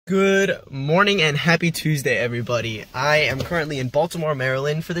Good morning and happy Tuesday, everybody. I am currently in Baltimore,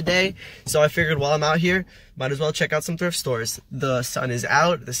 Maryland for the day, so I figured while I'm out here, might as well check out some thrift stores. The sun is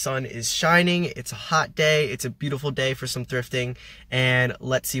out, the sun is shining, it's a hot day, it's a beautiful day for some thrifting, and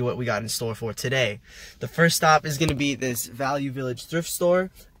let's see what we got in store for today. The first stop is going to be this Value Village thrift store.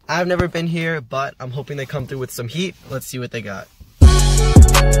 I've never been here, but I'm hoping they come through with some heat. Let's see what they got.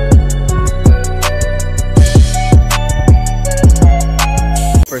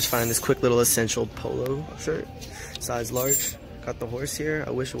 First, find this quick little essential polo shirt, size large. Got the horse here. I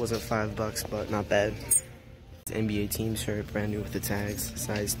wish it wasn't $5, but not bad. It's an NBA team shirt, brand new with the tags,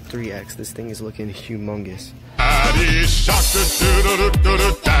 size 3X. This thing is looking humongous.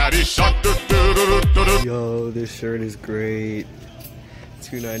 Yo, this shirt is great.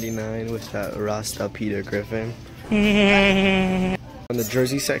 $2.99 with that Rasta Peter Griffin. On the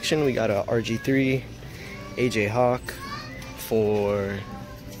jersey section, we got a RG3, AJ Hawk for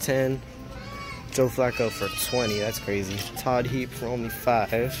 10, Joe Flacco for 20, that's crazy. Todd Heap for only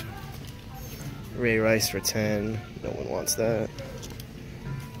 5, Ray Rice for 10, no one wants that.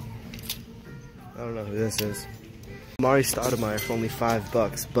 I don't know who this is. Mari Stoudemire for only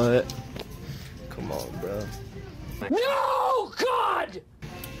 $5, but come on, bro. No, God!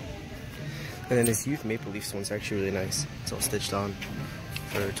 And then this Youth Maple Leafs one's actually really nice. It's all stitched on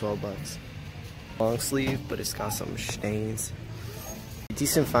for $12. Long sleeve, but it's got some stains.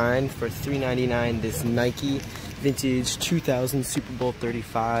 Decent find for $3.99. This Nike vintage 2000 Super Bowl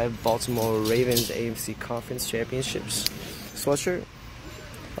 35 Baltimore Ravens AFC Conference Championships sweatshirt.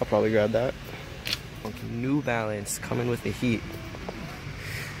 I'll probably grab that. New Balance coming with the heat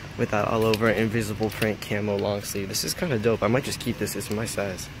with that all over invisible print camo long sleeve. This is kind of dope. I might just keep this. It's my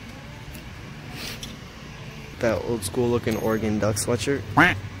size. That old school looking Oregon Duck sweatshirt.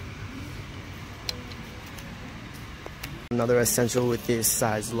 Another essential with this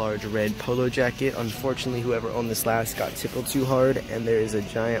size large red polo jacket. Unfortunately, whoever owned this last got tickled too hard and there is a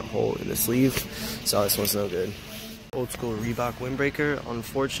giant hole in the sleeve, so this one's no good. Old school Reebok windbreaker.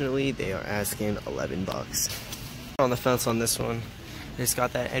 Unfortunately, they are asking $11. On the fence on this one. It's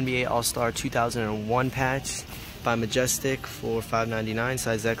got that NBA All-Star 2001 patch by Majestic for $5.99,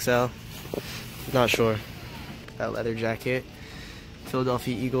 size XL. Not sure. That leather jacket.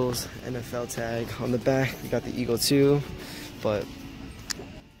 Philadelphia Eagles NFL tag on the back. We got the Eagle too, but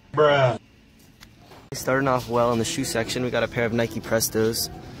bruh. Starting off well in the shoe section, we got a pair of Nike Prestos.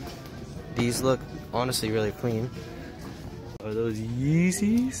 These look honestly really clean. Are those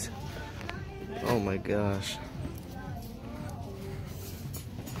YEEZYs? Oh my gosh.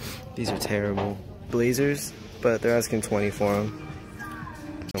 These are terrible. Blazers, but they're asking $20 for them.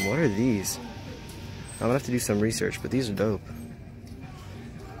 And what are these? I'm gonna have to do some research, but these are dope.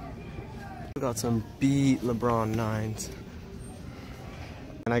 We got some beat LeBron 9s.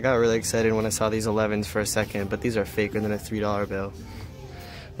 And I got really excited when I saw these 11s for a second, but these are faker than a $3 bill.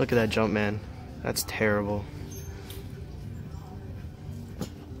 Look at that jump, man. That's terrible.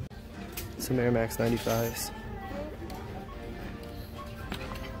 Some Air Max 95s.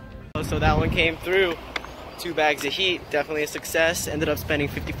 So that one came through. 2 bags of heat, definitely a success. Ended up spending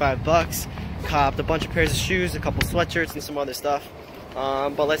 $55. Copped a bunch of pairs of shoes, a couple sweatshirts, and some other stuff.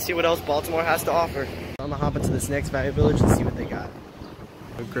 But let's see what else Baltimore has to offer. I'm gonna hop into this next Value Village and see what they got.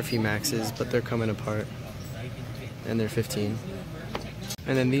 They're Griffey Maxes, but they're coming apart. And they're 15.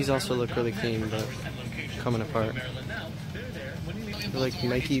 And then these also look really clean, but coming apart. They're like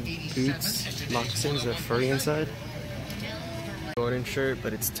Nike boots, moccasins, they're furry inside. Jordan shirt,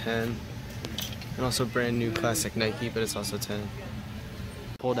 but it's 10. And also brand new classic Nike, but it's also 10.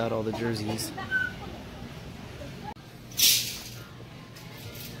 Pulled out all the jerseys.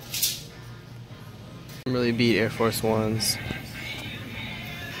 Really beat Air Force Ones.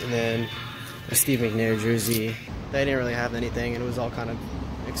 And then a Steve McNair jersey. They didn't really have anything and it was all kind of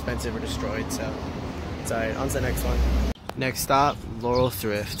expensive or destroyed, so it's alright. On to the next one. Next stop, Laurel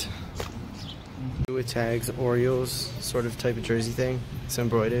Thrift. With tags, Orioles sort of type of jersey thing. It's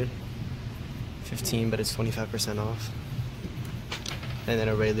embroidered. 15, but it's 25% off. And then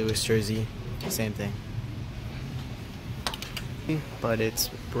a Ray Lewis jersey, same thing. But it's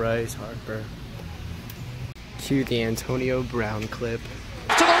Bryce Harper. Cue the Antonio Brown clip.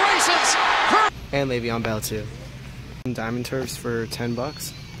 To the races! And Le'Veon Bell too. Diamond Turfs for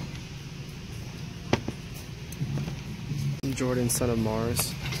 $10. Jordan Son of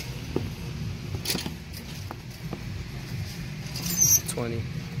Mars. 20.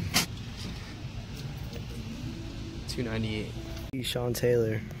 $2.98. Sean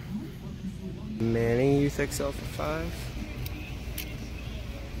Taylor. Manning Youth XL for $5.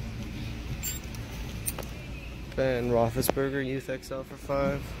 Ben Roethlisberger Youth XL for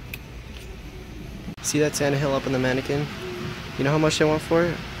 $5. See that Tannehill up in the mannequin? You know how much they want for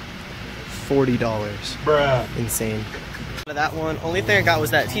it? $40. Bruh. Insane. That one, only thing I got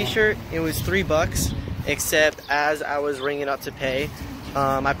was that t-shirt. It was $3, except as I was ringing up to pay,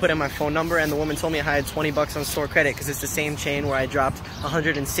 I put in my phone number and the woman told me I had $20 on store credit because it's the same chain where I dropped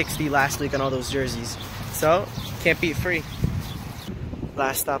 160 last week on all those jerseys. So, can't beat free.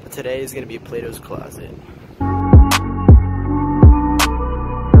 Last stop of today is going to be Plato's Closet.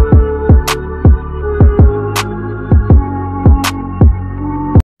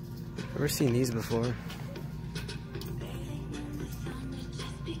 Never seen these before.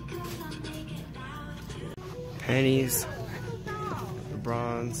 Pennies,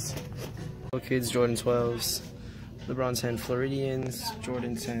 LeBrons, Little Kids Jordan 12s, LeBron 10 Floridians,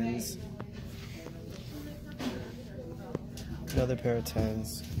 Jordan 10s, another pair of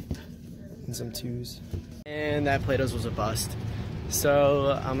 10s, and some 2s. And that Plato's was a bust.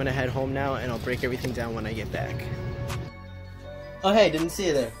 So I'm gonna head home now and I'll break everything down when I get back. Oh hey, didn't see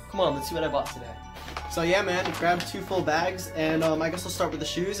you there. Come on, let's see what I bought today. So yeah man, grabbed 2 full bags, and I guess I'll start with the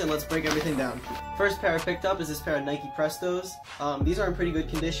shoes and let's break everything down. First pair I picked up is this pair of Nike Prestos. These are in pretty good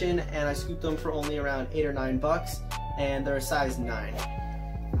condition and I scooped them for only around $8 or $9 and they're a size 9.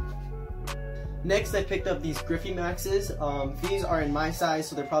 Next I picked up these Griffey Maxes. These are in my size,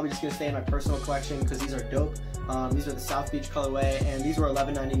 so they're probably just going to stay in my personal collection because these are dope. These are the South Beach colorway and these were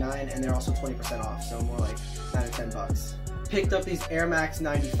 $11.99 and they're also 20% off, so more like $9 or $10. Picked up these Air Max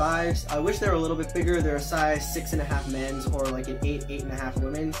 95s. I wish they were a little bit bigger. They're a size 6.5 men's or like an 8.5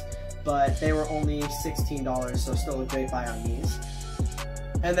 women's, but they were only $16, so still a great buy on these.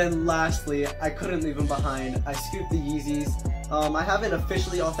 And then lastly, I couldn't leave them behind. I scooped the Yeezys. I haven't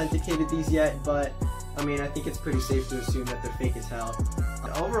officially authenticated these yet, but I mean, I think it's pretty safe to assume that they're fake as hell.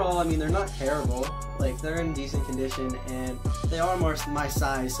 Overall, I mean, they're not terrible. Like, they're in decent condition, and they are more my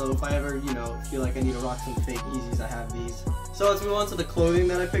size, so if I ever, you know, feel like I need to rock some fake Yeezys, I have these. So let's move on to the clothing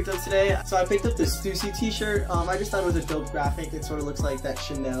that I picked up today. So I picked up this Stussy t-shirt. I just thought it was a dope graphic. It sort of looks like that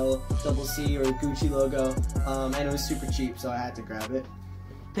Chanel double C or Gucci logo, and it was super cheap, so I had to grab it.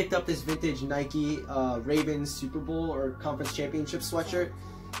 Picked up this vintage Nike Ravens Super Bowl or Conference Championship sweatshirt.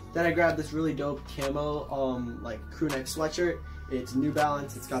 Then I grabbed this really dope camo like crew neck sweatshirt. It's New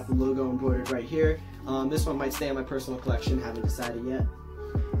Balance. It's got the logo embroidered right here. This one might stay in my personal collection, haven't decided yet.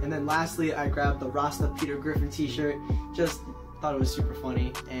 And then lastly, I grabbed the Rasta Peter Griffin t-shirt. Just thought it was super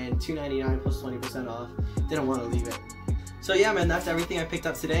funny, and $2.99 plus 20% off. Didn't want to leave it. So yeah man, that's everything I picked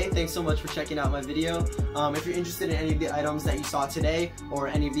up today. Thanks so much for checking out my video. If you're interested in any of the items that you saw today or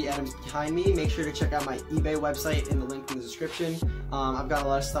any of the items behind me, make sure to check out my eBay website in the link in the description. I've got a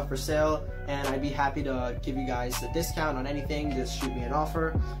lot of stuff for sale and I'd be happy to give you guys a discount on anything. Just shoot me an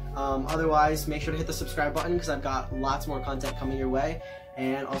offer. Otherwise, make sure to hit the subscribe button because I've got lots more content coming your way,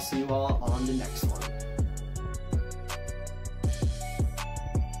 and I'll see you all on the next one.